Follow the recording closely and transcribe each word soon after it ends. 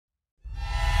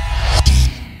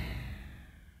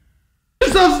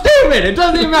is so stupid. It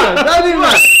doesn't even matter. It doesn't even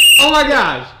matter. Oh my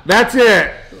gosh. That's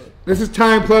it. This is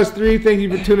Time Plus 3. Thank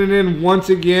you for tuning in once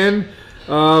again.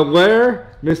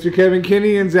 Where Mr. Kevin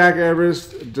Kinney and Zach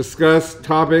Everest discuss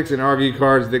topics and argue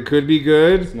cards that could be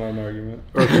good. It's not an argument.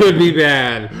 Or could be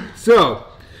bad. So,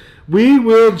 we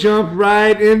will jump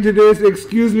right into this.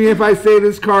 Excuse me if I say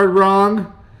this card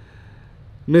wrong.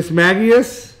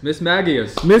 Mismagius.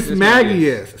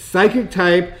 Psychic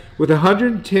type with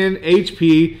 110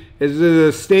 HP. Is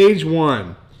a stage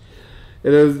 1.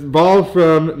 It is evolved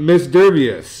from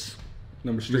Mismagius.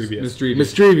 No,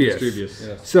 Mismagius.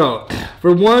 Yes. So,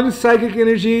 for 1 psychic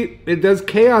energy, it does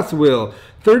Chaos Will.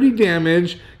 30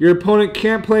 damage. Your opponent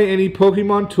can't play any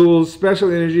Pokemon tools,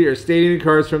 special energy, or stadium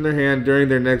cards from their hand during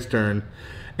their next turn.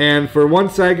 And for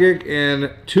 1 psychic and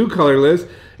 2 colorless,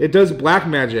 it does Black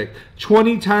Magic.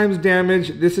 20 times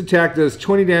damage. This attack does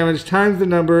 20 damage times the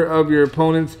number of your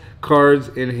opponent's cards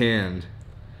in hand.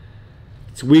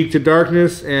 It's weak to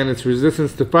darkness and its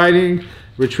resistance to fighting.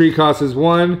 Retreat cost is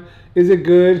 1. Is it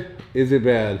good? Is it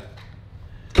bad?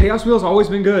 Chaos Wheel's always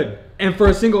been good. And for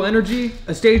a single energy,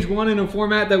 a stage 1 in a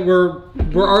format that we're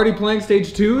already playing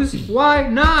stage 2s, why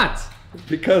not?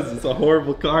 Because it's a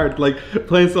horrible card. Like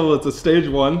playing someone that's a stage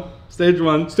 1. Stage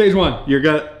one. You're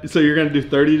gonna do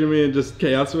 30 to me and just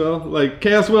Chaos Will? Like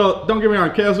Chaos Will, don't get me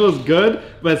wrong, Chaos Will is good,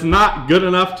 but it's not good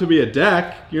enough to be a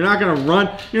deck. You're not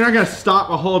gonna stop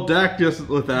a whole deck just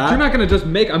with that. You're not gonna just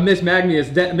make a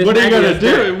Mismagius deck. What are you gonna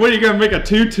do? What are you gonna make a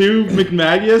 2/2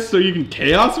 Mismagius so you can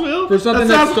Chaos Will? For something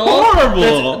that sounds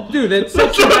horrible. That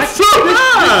sets you back. So this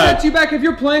sets you back if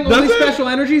you're playing only special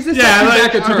energies. This sets you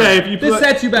back a turn. Okay, if you this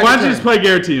sets you back. Why don't you just play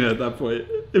Giratina at that point?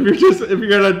 If you're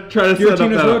gonna try to set up that.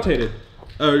 Giratina's rotated.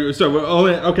 Oh, so we're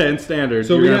only in standard.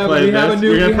 So we have a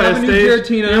new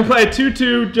Giratina. You're gonna play a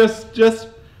 2/2 just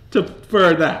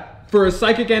for that. For a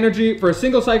psychic energy, for a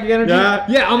single psychic energy. Yeah,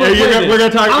 I'm gonna play this. We're gonna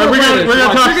talk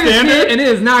standard. And it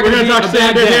is not gonna be a talk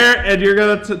standard bad here, and you're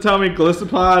gonna tell me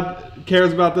Gliscopod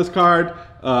cares about this card.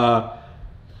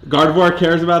 Gardevoir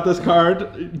cares about this card.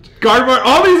 Gardevoir,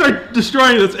 all these are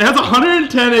destroying this. It has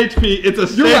 110 HP. It's a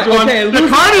stage 1. Okay, the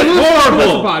card is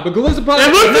horrible. But Gliscopod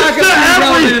is not going to be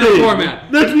relevant in the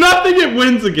format. There's nothing it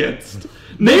wins against.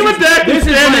 Name a deck in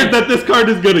standard that this card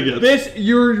is good against.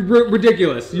 You're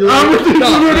ridiculous. You're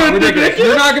ridiculous.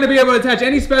 You're not going to be able to attach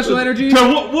any special energy. In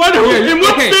what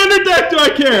standard deck do I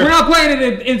care? We're not playing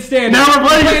it in standard. Now we're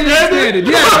playing it in standard?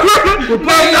 Yeah. We're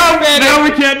playing it in standard. Now we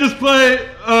can't just play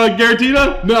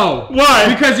Giratina? No. Why?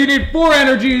 Because you need 4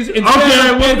 energies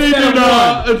instead of 1.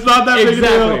 It's not that big a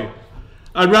deal.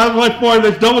 I'd rather play 4.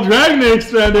 There's Double Dragon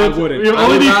extended. I wouldn't. You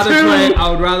only need 2. I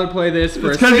would rather play this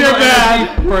for a single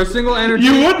energy. For a single energy.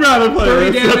 You would rather play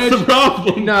 30 this. Damage. That's the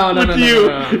problem. No.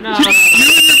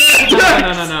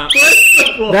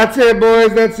 That's it,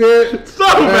 boys. That's it. So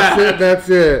bad. That's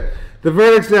it. The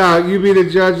verdict's out. You be the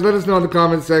judge. Let us know in the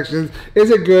comment sections. Is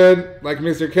it good, like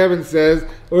Mr. Kevin says,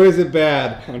 or is it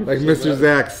bad, like Mr.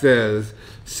 Zach says?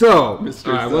 So, what's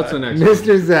the next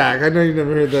Mr. Zach. I know you've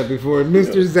never heard that before.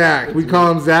 Mr. Zach. We call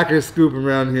him Zach or Scoop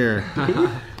around here.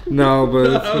 No,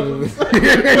 but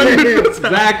it's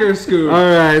Zach or Scoop. All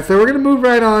right, so we're going to move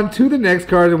right on to the next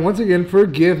card. And once again,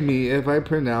 forgive me if I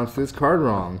pronounce this card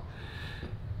wrong.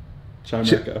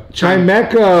 Chimecho.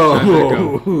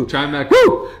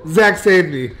 Woo! Zach saved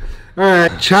me. All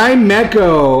right,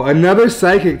 Chimecho, another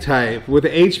psychic type with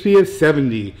an HP of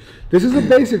 70. This is a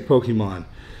basic Pokemon.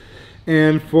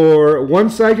 And for 1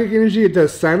 psychic energy, it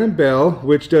does Silent Bell,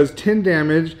 which does 10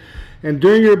 damage. And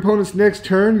during your opponent's next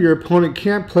turn, your opponent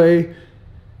can't play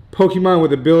Pokemon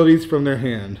with abilities from their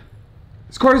hand.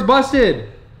 This card is busted.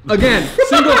 Again,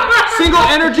 single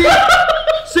energy.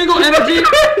 Single energy.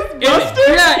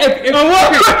 Busted?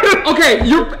 Okay.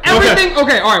 You're everything.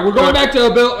 Okay, all right. We're going back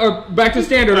to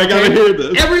standard. I gotta hear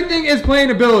this. Everything is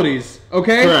playing abilities.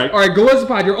 Okay. Correct. All right.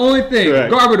 Gliscopod, your only thing.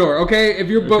 Correct. Garbodor. Okay.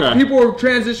 But people are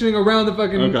transitioning around the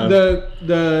fucking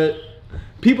the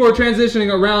people are transitioning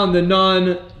around the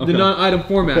non-item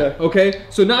format. Okay.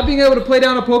 So not being able to play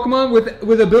down a Pokemon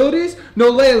with abilities, no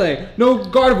Lele, no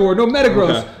Gardevoir, no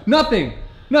Metagross, nothing.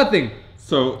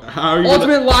 So how are you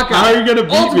Lockout. How are you gonna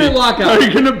beat Ultimate me? Lockout. How are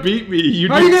you gonna beat me? You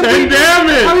do 10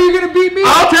 damage. How are you gonna beat me?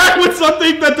 I'll attack with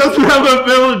something that doesn't have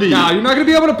ability. No, you're not gonna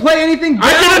be able to play anything down.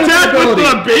 I can attack with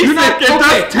the basic. It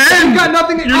does 10. You got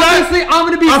nothing. Obviously, I'm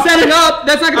gonna be setting up.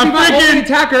 That's not gonna be my only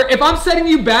attacker. If I'm setting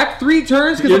you back 3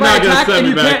 turns because if I attack and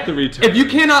you can't, if you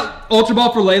cannot Ultra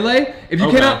Ball for Lele, if you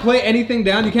cannot play anything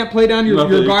down, you can't play down your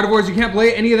Gardevoirs. You can't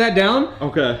play any of that down.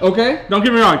 Okay. Don't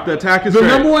get me wrong. The attack is the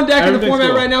number 1 deck in the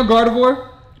format right now. Gardevoir.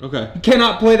 Okay. You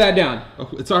cannot play that down.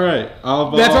 It's all right.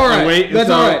 That's all right. Wait. That's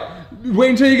all right.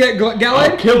 Wait until you get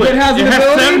Gallade. Kill it. It has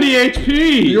 70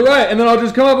 HP. You're right, and then I'll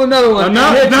just come up with another one.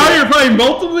 Now you're playing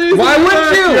multiple of these? Why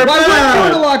wouldn't you? Why wouldn't you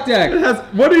in a lock deck?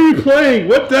 What are you playing?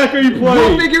 What deck are you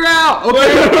playing? We'll figure out.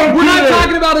 Okay, we're not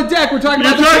talking about a deck. We're talking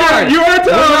about the card. You are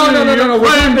telling me you're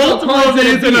playing multiple of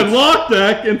these in a lock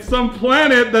deck in some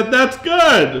planet that's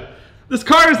good. This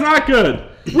card is not good.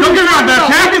 Don't get me wrong, the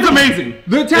attack is amazing.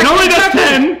 It only does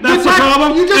 10, that's the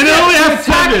problem, and it only has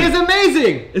 7. The attack is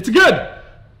amazing. It's good.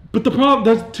 But the problem,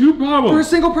 there's 2 problems. For a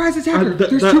single price attacker,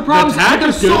 there's 2 problems.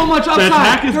 There's so much upside. The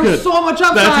attack is good. There's so much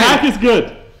upside. The attack is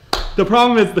good. The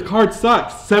problem is the card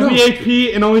sucks. 70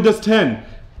 HP and only does 10.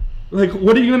 Like,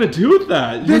 what are you going to do with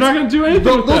that? You're not going to do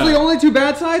anything with that. Those are the only 2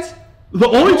 bad sides? The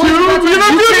only 2? You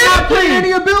cannot play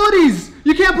any abilities.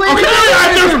 You can't play any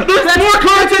abilities. There's 4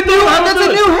 cards that do it. That's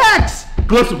a new hex.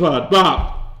 Glyphosate,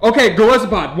 Bob. Okay, Gillespie,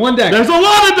 1 deck. There's a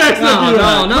lot of decks that do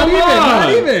that. Not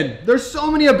even. There's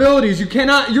so many abilities. You're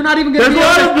not even going to be able to. There's a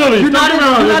lot of abilities. You're not even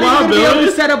going to be able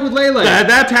to set up with Lele.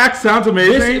 That attack sounds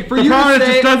amazing. The problem is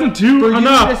it just doesn't do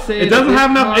enough. It doesn't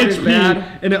have enough HP,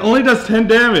 and it only does 10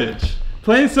 damage.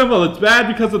 Plain simple, it's bad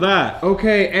because of that.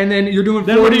 Okay, and then you're doing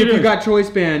 40 then what are you if you got Choice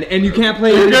Band, and you can't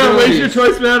play. You're gonna waste your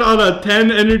Choice Band on a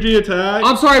 10 energy attack?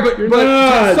 I'm sorry, but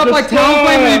stuff like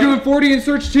Talonflame when you're doing 40 in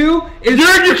Search 2 is...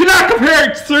 You cannot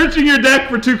compare searching your deck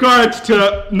for 2 cards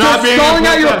to not being stalling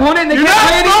out your opponent, and they can't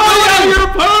play any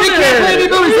abilities. They can't play any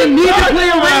abilities. They need to play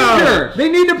a Ranger. They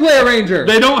need to play a Ranger.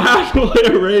 They don't have to play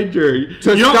a Ranger. You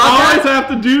don't always have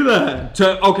to do that.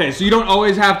 Okay, so you don't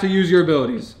always have to use your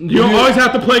abilities. You don't always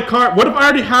have to play card. What if I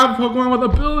already have Pokemon with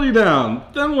ability down?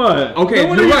 Then what? Okay,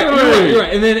 you're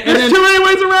right. And then there's too many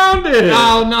ways around it.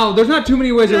 No, there's not too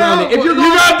many ways around it. If you're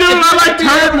you gotta do it on like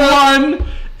turn 1,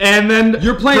 and then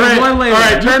you're playing 1 Lele. All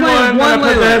right, turn 1.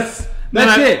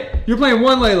 That's it. You're playing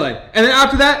 1 Lele, and then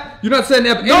after that, you're not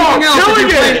setting up anything else. You're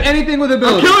playing anything with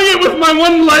ability. I'm killing it with my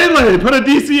 1 Lele. Put a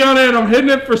DC on it, and I'm hitting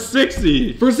it for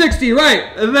 60. For 60,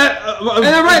 right? And that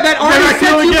already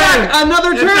sets you back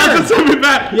another turn. It doesn't set me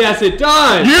back. Yes, it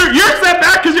does. You're set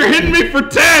back because you're hitting me for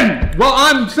 10. Well,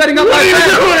 I'm setting up my 10.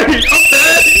 What are you doing?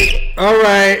 Okay. All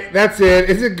right, that's it.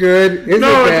 Is it good? Is it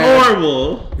bad? It's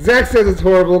horrible. Zach says it's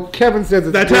horrible. Kevin says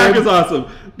it's good. The attack is awesome.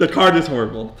 The card is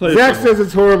horrible. Zach says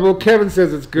it's horrible. Kevin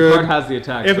says it's good. The card has the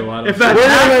attack, if that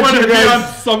attack wanted to be on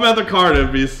some other card, it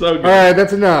would be so good. All right,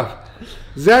 that's enough.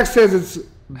 Zach says it's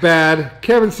bad.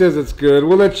 Kevin says it's good.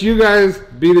 We'll let you guys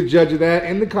be the judge of that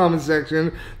in the comment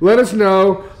section. Let us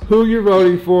know who you're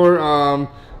voting for.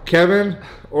 Kevin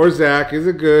or Zach. Is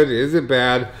it good? Is it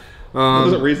bad?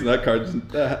 There's a reason that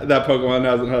Pokemon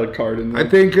hasn't had a card in 4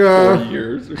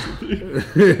 years or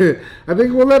something. I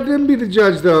think we'll let them be the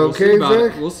judge, though. Okay,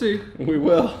 Zach? We'll see. We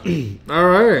will. All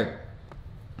right.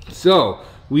 So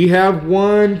we have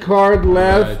 1 card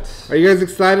left. Are you guys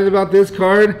excited about this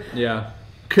card? Yeah.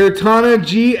 Kartana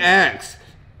GX,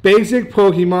 basic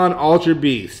Pokemon Ultra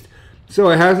Beast. So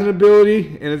it has an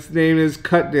ability, and its name is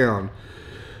Cut Down.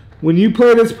 When you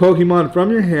play this Pokemon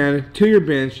from your hand to your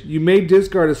bench, you may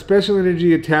discard a special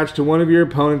energy attached to one of your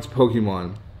opponent's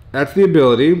Pokemon. That's the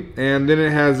ability. And then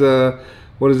it has a,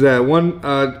 what is that?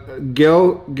 1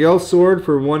 Gale Sword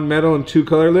for 1 metal and 2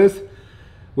 colorless,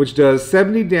 which does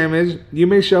 70 damage. You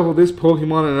may shuffle this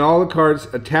Pokemon and all the cards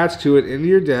attached to it into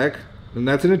your deck, and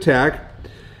that's an attack.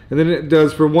 And then it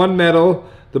does for 1 metal,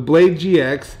 the Blade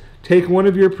GX, take 1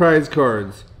 of your prize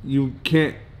cards. You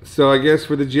can't. So I guess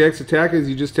for the GX attack is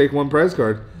you just take 1 prize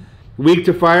card. Weak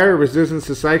to fire, resistance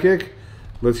to psychic.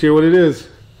 Let's hear what it is.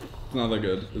 It's not that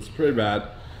good. It's pretty bad.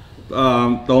 The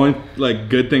only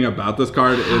good thing about this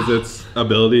card is its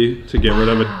ability to get rid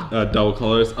of a double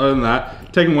colors. Other than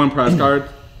that, taking 1 prize card,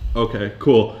 okay,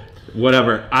 cool.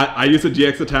 Whatever. I use a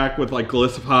GX attack with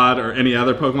Gliscopod or any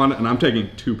other Pokemon, and I'm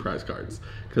taking 2 prize cards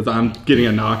because I'm getting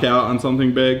a knockout on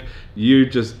something big. You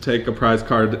just take a prize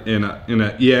card in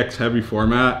a EX heavy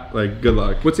format. Good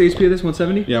luck. What's the HP of this?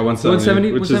 170? Yeah,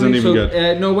 170. Which isn't even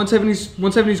good. No, 170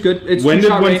 is good. It's when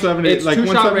did 170? It's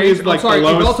 170 is the lowest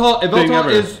thing ever.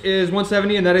 is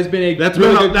 170, and that has been that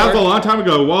was a long time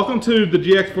ago. Welcome to the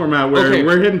GX format where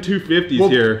we're hitting 250s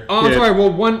here. Oh, I'm sorry.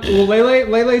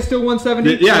 Lele is still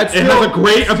 170. Yeah, it has a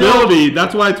great ability.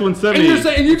 That's why it's 170.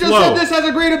 And you just said this has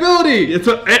a great ability. This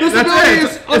ability is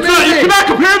amazing. You cannot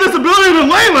compare this ability to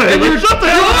Lele. Shut the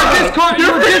hell up!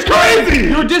 You're crazy!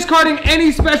 You're discarding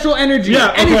any special energy.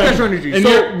 Yeah, any special energy. And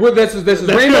so this is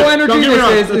rainbow energy.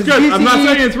 This is good. I'm not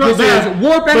saying it's real bad. This is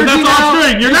warp energy. But that's off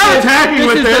string. You're not attacking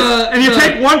with this, and you you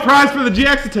take one prize for the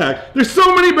GX attack. There's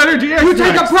so many better GX You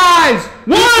take a prize!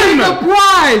 One! You take a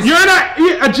prize! You're in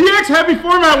a GX heavy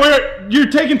format where you're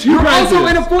taking two prizes. You're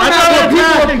also in a format where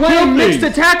people are playing mixed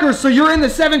attackers, so you're in the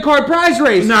 7-card prize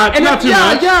race. Not too much.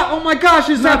 Yeah, oh my gosh,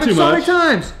 it's happened so many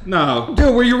times. No.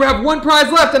 Dude, where you have one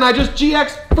prize left and I just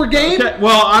GX for game? Okay,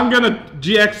 well, I'm going to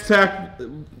GX attack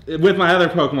with my other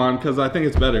Pokemon because I think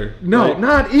it's better. No, right?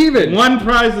 Not even. One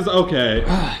prize is okay.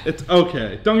 It's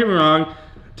okay. Don't get me wrong.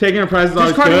 Taking a prize is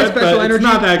always good, but it's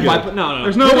not that good. No.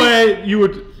 There's no way you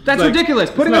would... That's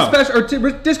ridiculous. Putting a special or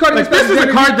discarding a special. This is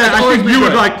a card that I think you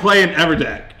would play in every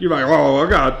deck. You're like, oh, I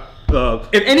got.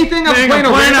 If anything, I'm playing a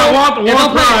rainbow. I want the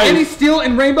one prize. Any steel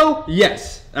and rainbow?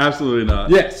 Yes. Absolutely not.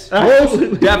 Yes.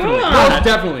 Most definitely. Most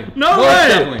definitely. No way.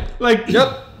 Definitely. Like.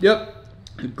 Yep.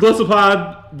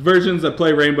 Glycopod versions that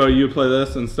play rainbow, you would play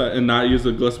this and not use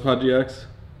the Glycopod GX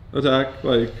attack,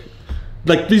 like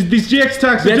these GX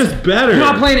attacks are just better. You're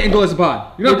not playing it in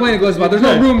Glycopod. You're not playing it in Glycopod. There's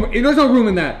no room. There's no room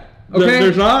in that. Okay.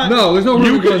 There's not. No, there's no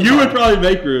room. You would probably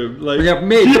make room. Like yeah,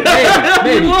 maybe. You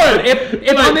would.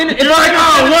 If I'm in, you're like,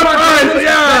 oh, what prize?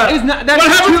 Yeah. What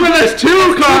happens when there's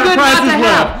two prizes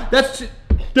left?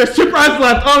 There's two prizes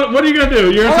left. Oh, what are you gonna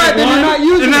do? You're gonna take one, you're not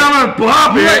using and then I'm gonna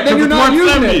blob it. Then you're not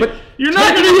using it. But you're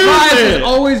not gonna use it. Prize is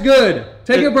always good.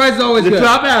 Taking a prize is always good. It's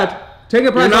not bad. Taking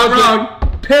a prize is always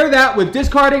good. Pair that with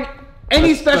discarding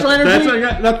any special energy.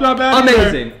 That's not bad.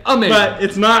 Amazing. Amazing. But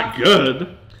it's not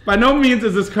good. By no means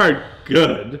is this card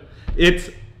good.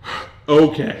 It's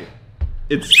okay.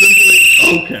 It's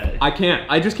simply okay.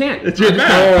 I just can't. It's your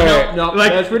bad. No,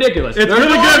 that's ridiculous. It's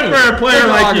really good for a player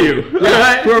like you.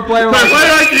 Yeah, for a player like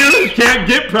you can't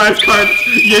get prize cards.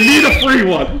 You need a free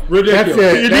one. Ridiculous.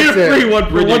 That's it. You need a free one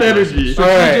for one energy. All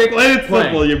right. Play it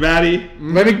simple, you baddie.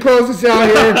 Let me close this out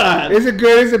here. Is it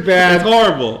good? Is it bad? It's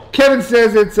horrible. Kevin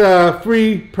says it's a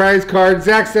free prize card.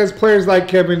 Zach says players like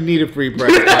Kevin need a free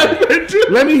prize card.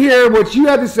 Let me hear what you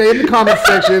have to say in the comments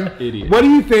section. Idiot. What do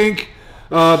you think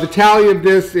the tally of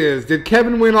this is? Did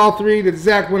Kevin win all three? Did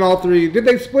Zach win all three? Did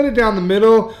they split it down the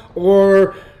middle?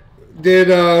 Or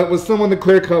was someone the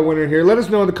clear-cut winner here? Let us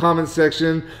know in the comments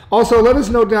section. Also, let us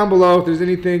know down below if there's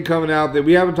anything coming out that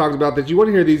we haven't talked about that you want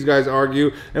to hear these guys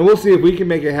argue. And we'll see if we can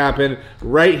make it happen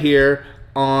right here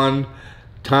on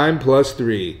Time Plus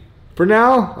 3. For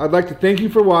now, I'd like to thank you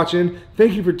for watching.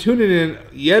 Thank you for tuning in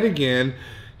yet again.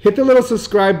 Hit the little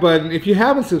subscribe button. If you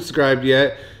haven't subscribed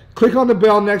yet, click on the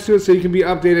bell next to it so you can be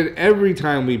updated every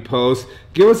time we post.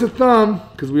 Give us a thumb,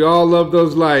 because we all love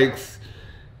those likes.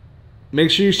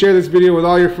 Make sure you share this video with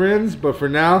all your friends, but for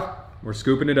now, we're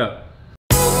scooping it up.